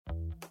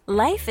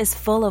Life is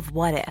full of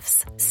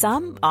what-ifs.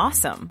 Some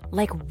awesome,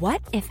 like what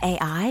if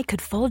AI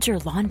could fold your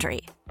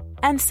laundry?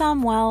 And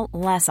some, well,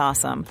 less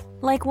awesome,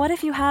 like what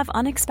if you have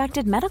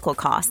unexpected medical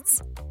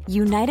costs?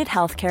 United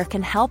Healthcare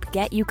can help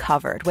get you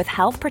covered with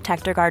Health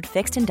Protector Guard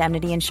fixed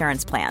indemnity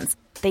insurance plans.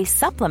 They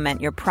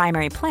supplement your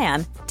primary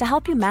plan to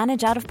help you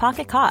manage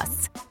out-of-pocket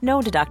costs.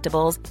 No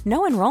deductibles,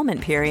 no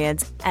enrollment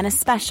periods, and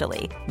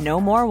especially no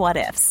more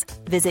what-ifs.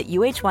 Visit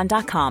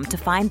uh1.com to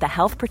find the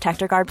Health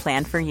Protector Guard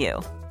plan for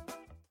you.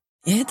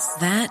 It's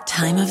that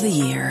time of the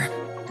year.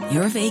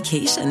 Your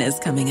vacation is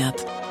coming up.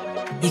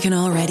 You can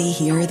already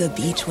hear the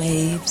beach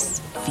waves,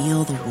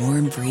 feel the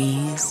warm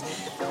breeze,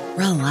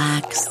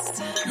 relax,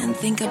 and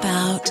think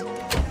about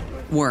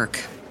work.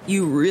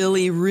 You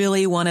really,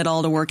 really want it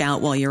all to work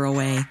out while you're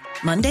away.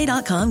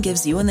 Monday.com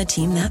gives you and the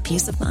team that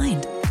peace of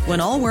mind.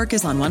 When all work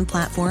is on one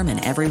platform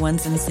and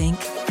everyone's in sync,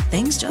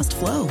 things just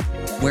flow.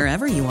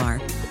 Wherever you are,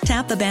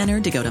 tap the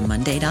banner to go to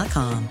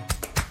Monday.com.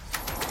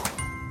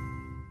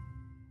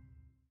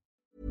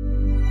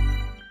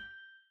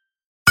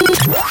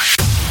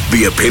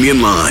 The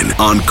Opinion Line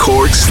on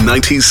Cork's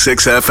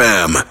 96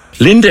 FM.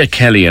 Linda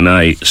Kelly and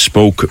I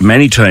spoke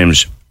many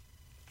times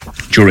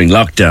during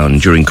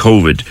lockdown, during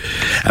COVID,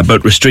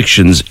 about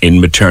restrictions in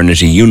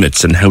maternity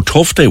units and how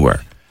tough they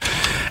were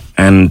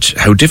and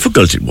how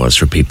difficult it was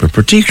for people,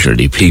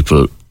 particularly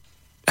people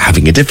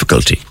having a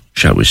difficulty,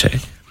 shall we say.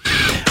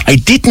 I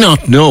did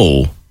not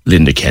know,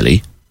 Linda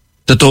Kelly,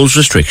 that those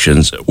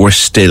restrictions were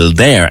still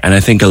there, and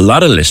I think a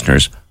lot of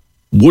listeners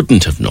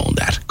wouldn't have known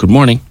that. Good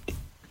morning.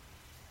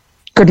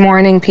 Good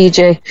morning,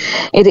 PJ.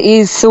 It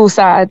is so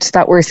sad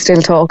that we're still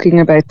talking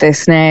about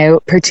this now,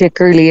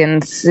 particularly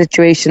in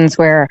situations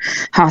where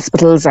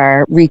hospitals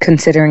are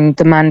reconsidering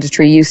the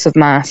mandatory use of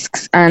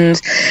masks. And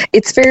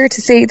it's fair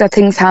to say that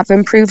things have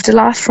improved a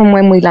lot from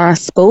when we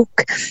last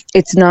spoke.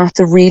 It's not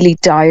the really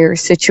dire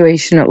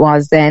situation it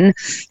was then,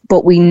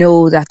 but we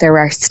know that there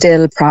are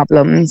still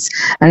problems.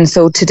 And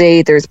so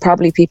today there's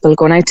probably people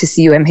going out to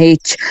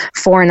CUMH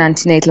for an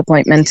antenatal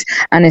appointment,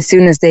 and as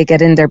soon as they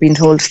get in, they're being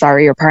told,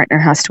 sorry, your partner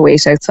has to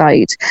wait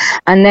outside.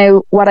 And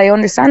now what I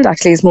understand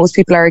actually is most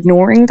people are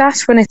ignoring that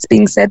when it's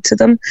being said to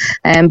them.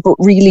 But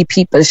really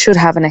people should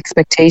have an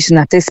expectation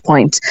at this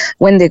point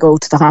when they go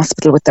to the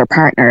hospital with their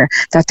partner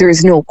that there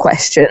is no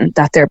question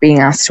that they're being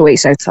asked to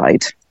wait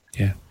outside.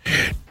 Yeah.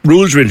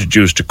 Rules were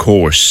introduced, of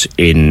course,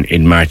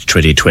 in March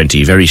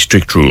 2020, very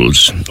strict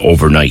rules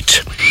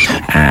overnight,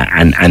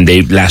 and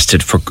they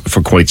lasted for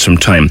quite some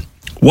time.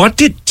 What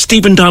did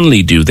Stephen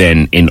Donnelly do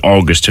then in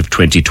August of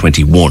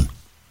 2021?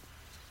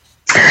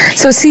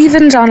 So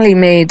Stephen Donnelly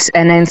made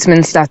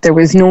announcements that there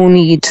was no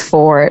need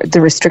for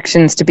the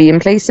restrictions to be in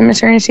place in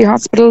maternity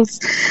hospitals.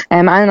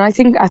 And I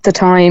think at the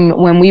time,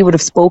 when we would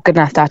have spoken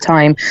at that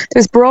time,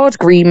 there's broad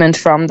agreement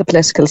from the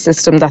political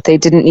system that they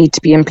didn't need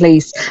to be in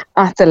place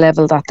at the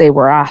level that they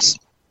were at.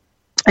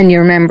 And you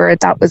remember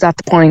that was at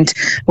the point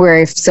where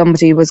if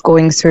somebody was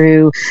going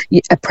through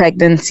a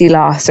pregnancy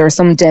loss or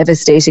some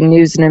devastating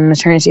news in a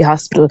maternity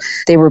hospital,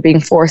 they were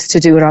being forced to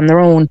do it on their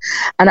own.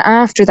 And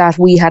after that,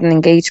 we had an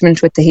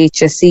engagement with the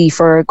HSE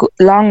for a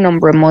long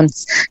number of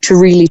months to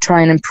really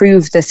try and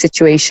improve the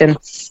situation.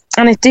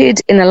 And it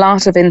did in a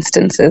lot of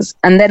instances.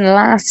 And then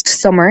last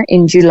summer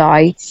in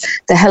July,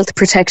 the Health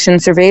Protection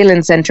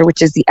Surveillance Centre,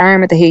 which is the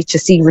arm of the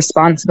HSE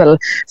responsible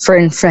for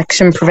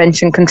infection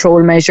prevention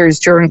control measures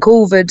during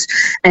COVID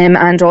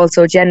and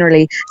also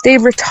generally, they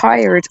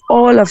retired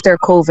all of their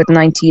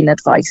COVID-19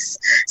 advice.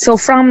 So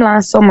from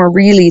last summer,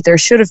 really, there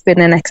should have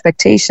been an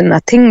expectation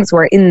that things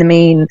were in the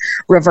main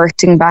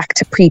reverting back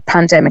to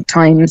pre-pandemic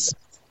times.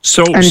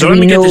 So let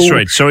me get this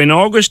right. So in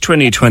August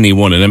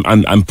 2021, and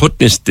I'm putting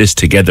this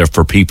together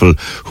for people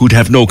who'd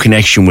have no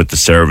connection with the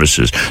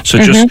services.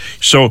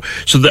 So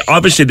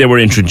obviously they were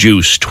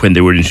introduced when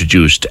they were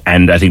introduced,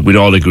 and I think we'd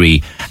all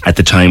agree at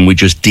the time we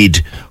just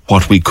did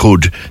what we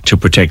could to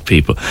protect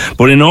people.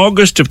 But in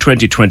August of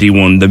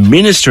 2021, the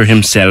minister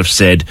himself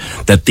said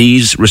that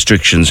these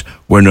restrictions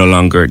were no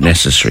longer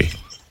necessary.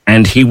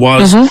 And he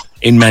was,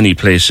 in many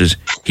places,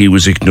 he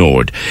was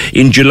ignored.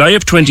 In July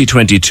of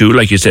 2022,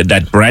 like you said,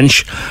 that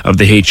branch of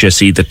the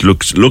HSE that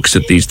looks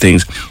at these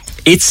things,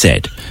 it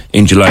said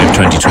in July of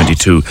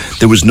 2022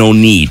 there was no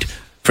need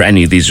for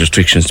any of these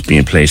restrictions to be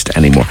in place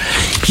anymore.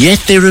 Yet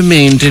they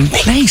remained in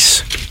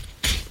place.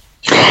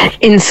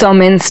 In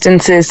some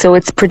instances, so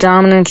it's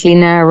predominantly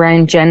now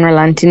around general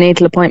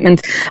antenatal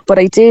appointments. But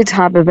I did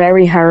have a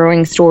very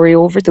harrowing story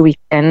over the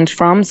weekend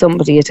from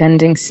somebody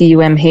attending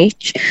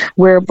CUMH,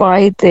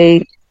 whereby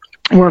they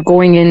were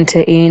going into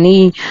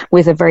A&E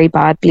with a very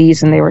bad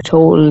bleed and they were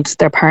told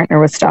their partner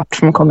was stopped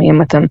from coming in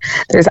with them.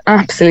 There's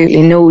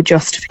absolutely no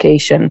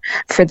justification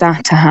for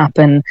that to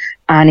happen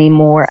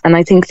anymore. And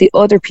I think the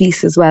other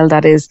piece as well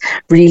that is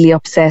really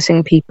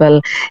upsetting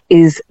people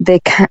is they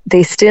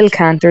still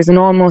can't. There's an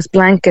almost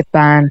blanket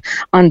ban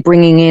on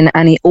bringing in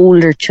any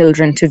older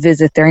children to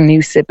visit their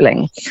new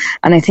sibling.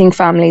 And I think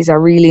families are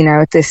really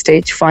now at this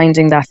stage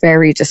finding that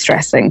very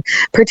distressing,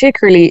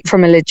 particularly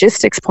from a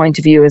logistics point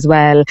of view as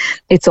well.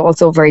 It's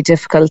also very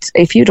difficult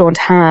if you don't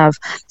have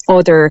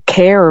other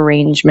care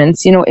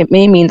arrangements. It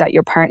may mean that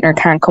your partner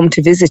can't come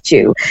to visit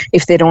you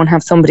if they don't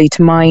have somebody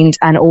to mind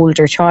an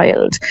older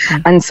child.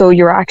 And so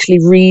you're actually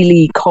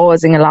really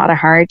causing a lot of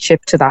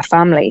hardship to that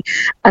family.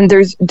 And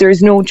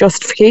there's no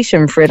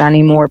justification for it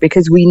anymore,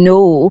 because we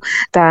know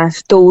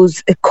that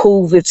those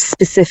COVID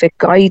specific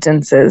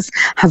guidances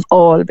have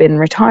all been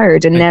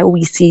retired. And now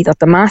we see that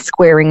the mask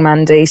wearing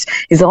mandate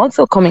is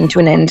also coming to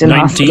an end in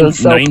hospitals.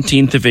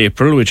 19th of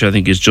April, which I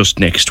think is just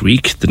next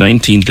week, the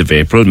 19th of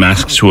April,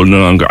 masks will no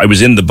longer. I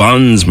was in the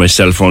bonds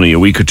myself only a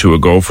week or two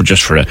ago for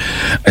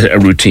a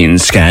routine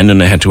scan,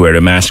 and I had to wear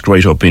a mask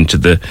right up into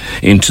the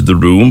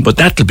room. But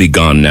that'll be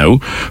gone now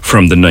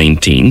from the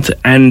 19th.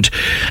 And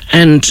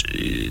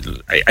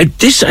I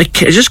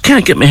just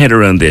can't get my head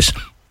around this.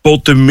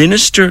 Both the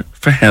Minister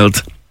for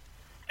Health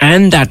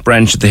and that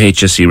branch of the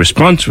HSE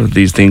responsible for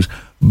these things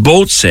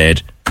both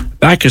said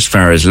back as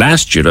far as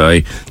last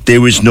July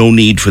there was no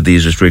need for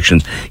these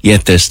restrictions,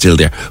 yet they're still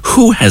there.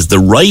 Who has the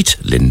right,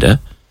 Linda,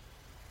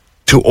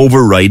 to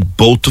override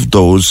both of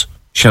those,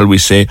 shall we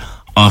say,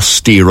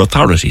 austere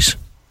authorities?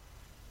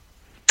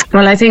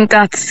 Well, I think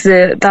that's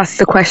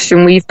the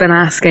question we've been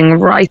asking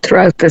right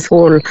throughout this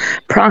whole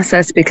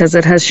process, because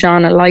it has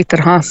shone a light that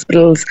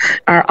hospitals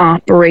are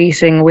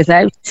operating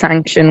without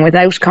sanction,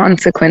 without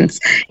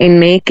consequence in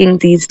making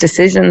these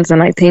decisions.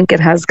 And I think it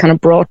has kind of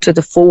brought to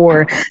the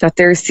fore that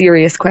there are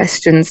serious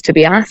questions to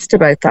be asked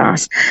about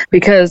that,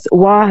 because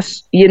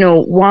what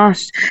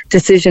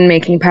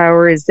decision-making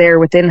power is there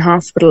within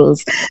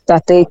hospitals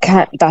that they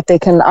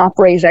can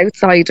operate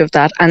outside of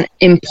that and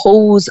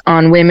impose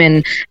on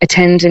women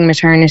attending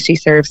maternity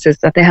services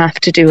that they have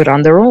to do it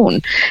on their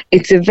own.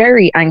 It's a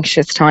very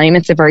anxious time.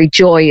 It's a very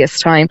joyous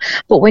time.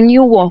 But when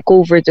you walk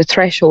over the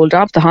threshold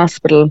of the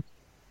hospital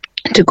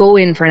to go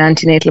in for an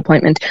antenatal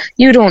appointment,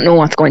 you don't know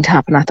what's going to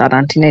happen at that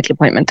antenatal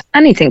appointment.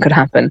 Anything could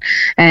happen,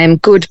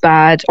 good,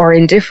 bad, or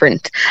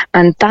indifferent.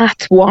 And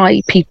that's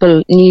why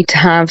people need to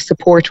have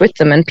support with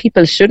them. And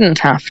people shouldn't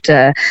have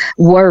to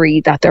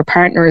worry that their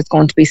partner is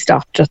going to be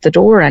stopped at the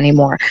door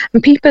anymore.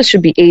 And people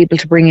should be able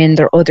to bring in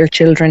their other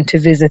children to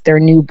visit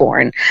their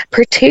newborn,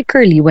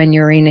 particularly when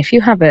if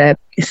you have a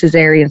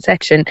cesarean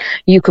section,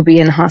 you could be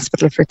in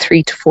hospital for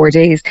 3 to 4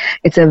 days.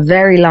 It's a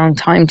very long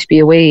time to be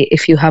away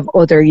if you have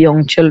other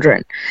young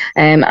children.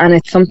 And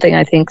it's something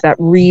I think that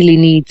really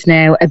needs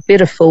now a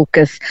bit of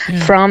focus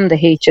from the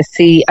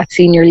HSC at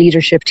senior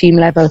leadership team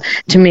level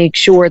to make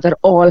sure that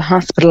all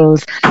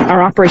hospitals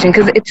are operating.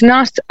 Because it's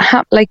not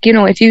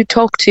if you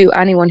talk to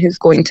anyone who's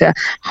going to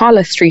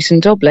Holles Street in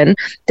Dublin,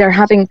 they're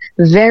having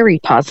very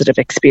positive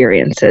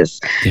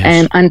experiences.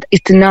 Yes. And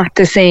it's not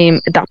the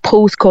same. That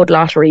postcode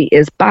lottery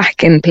is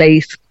back in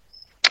place,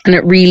 and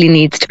it really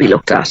needs to be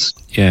looked at.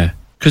 Yeah,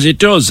 because it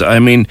does. I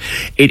mean,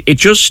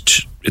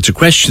 it's a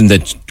question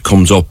that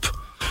comes up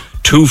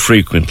too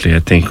frequently, I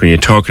think, when you're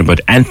talking about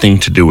anything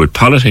to do with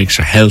politics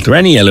or health or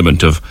any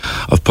element of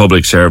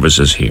public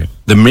services here.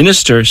 The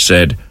minister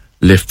said,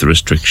 lift the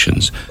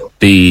restrictions.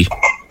 The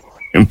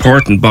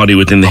important body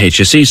within the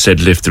HSE said,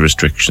 lift the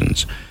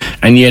restrictions.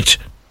 And yet,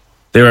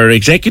 there are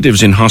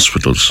executives in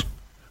hospitals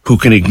who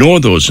can ignore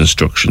those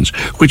instructions,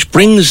 which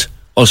brings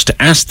us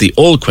to ask the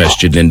old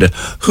question, Linda,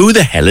 who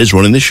the hell is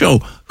running the show?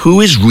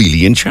 Who is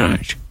really in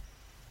charge?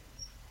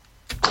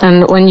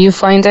 And when you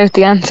find out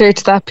the answer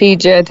to that,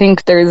 PJ, I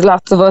think there's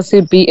lots of us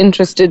who'd be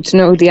interested to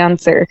know the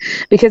answer,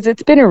 because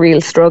it's been a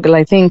real struggle.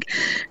 I think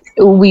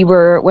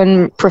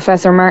when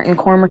Professor Martin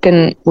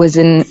Cormacan was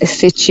in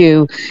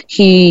situ,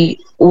 he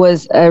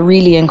was a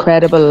really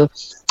incredible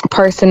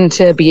person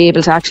to be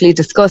able to actually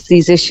discuss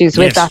these issues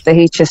with at the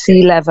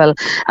HSE level.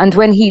 And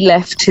when he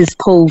left his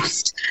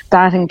post,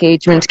 that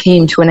engagement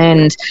came to an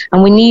end.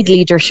 And we need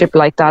leadership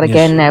like that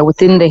again now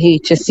within the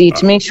HSE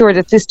to make sure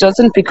that this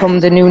doesn't become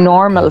the new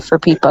normal for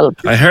people.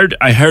 I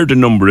heard a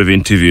number of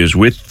interviews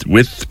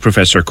with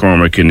Professor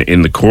Cormacan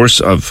in the course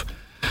of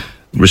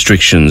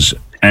restrictions,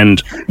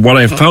 and what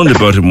I found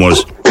about him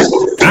was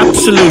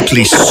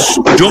absolutely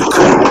stuck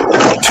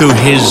to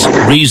his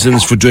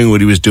reasons for doing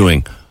what he was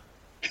doing,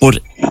 but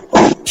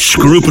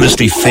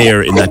scrupulously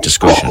fair in that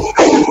discussion.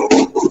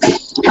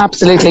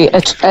 Absolutely.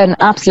 An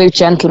absolute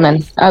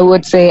gentleman, I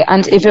would say.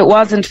 And if it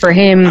wasn't for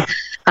him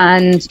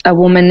and a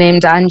woman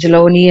named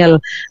Angela O'Neill,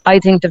 I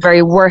think the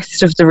very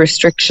worst of the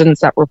restrictions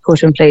that were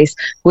put in place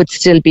would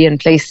still be in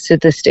place to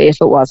this day if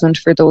it wasn't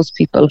for those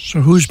people.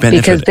 So who's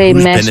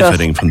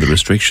benefiting from the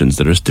restrictions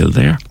that are still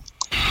there?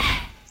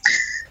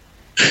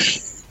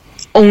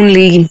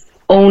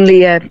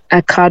 Only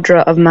a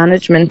cadre of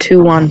management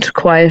who want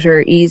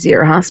quieter,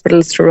 easier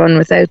hospitals to run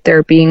without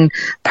there being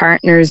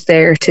partners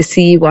there to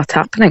see what's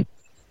happening.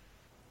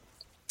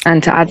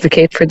 and to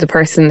advocate for the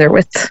person they're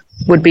with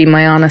would be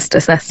my honest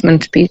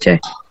assessment, PJ.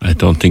 I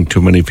don't think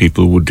too many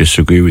people would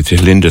disagree with you.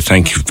 Linda,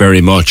 thank you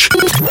very much.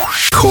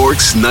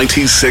 Cork's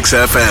 96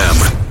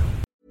 FM.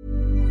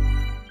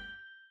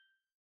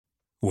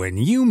 When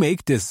you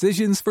make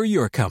decisions for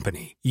your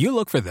company, you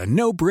look for the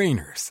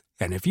no-brainers.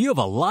 And if you have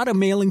a lot of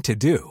mailing to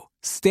do,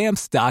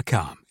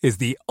 Stamps.com is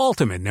the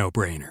ultimate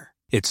no-brainer.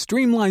 It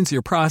streamlines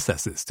your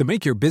processes to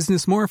make your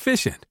business more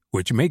efficient,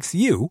 which makes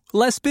you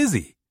less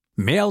busy.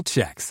 Mail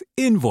checks,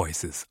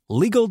 invoices,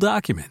 legal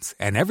documents,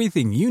 and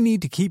everything you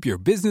need to keep your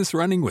business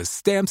running with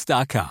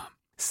Stamps.com.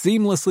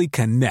 Seamlessly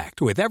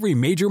connect with every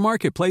major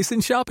marketplace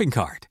and shopping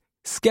cart.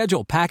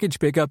 Schedule package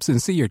pickups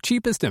and see your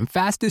cheapest and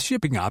fastest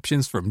shipping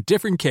options from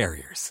different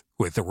carriers.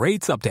 With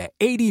rates up to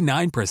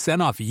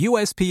 89% off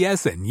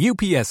USPS and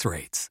UPS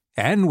rates.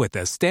 And with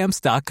the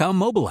Stamps.com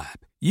mobile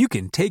app, you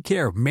can take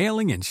care of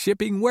mailing and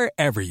shipping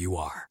wherever you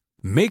are.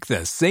 Make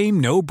the same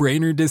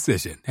no-brainer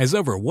decision as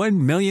over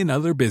 1 million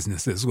other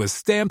businesses with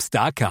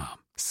Stamps.com.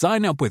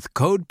 Sign up with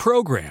code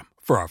PROGRAM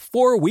for a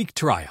 4-week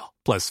trial,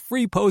 plus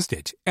free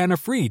postage and a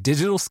free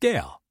digital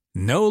scale.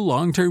 No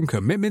long-term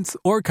commitments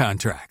or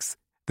contracts.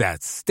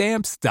 That's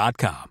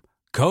Stamps.com.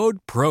 Code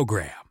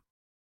PROGRAM.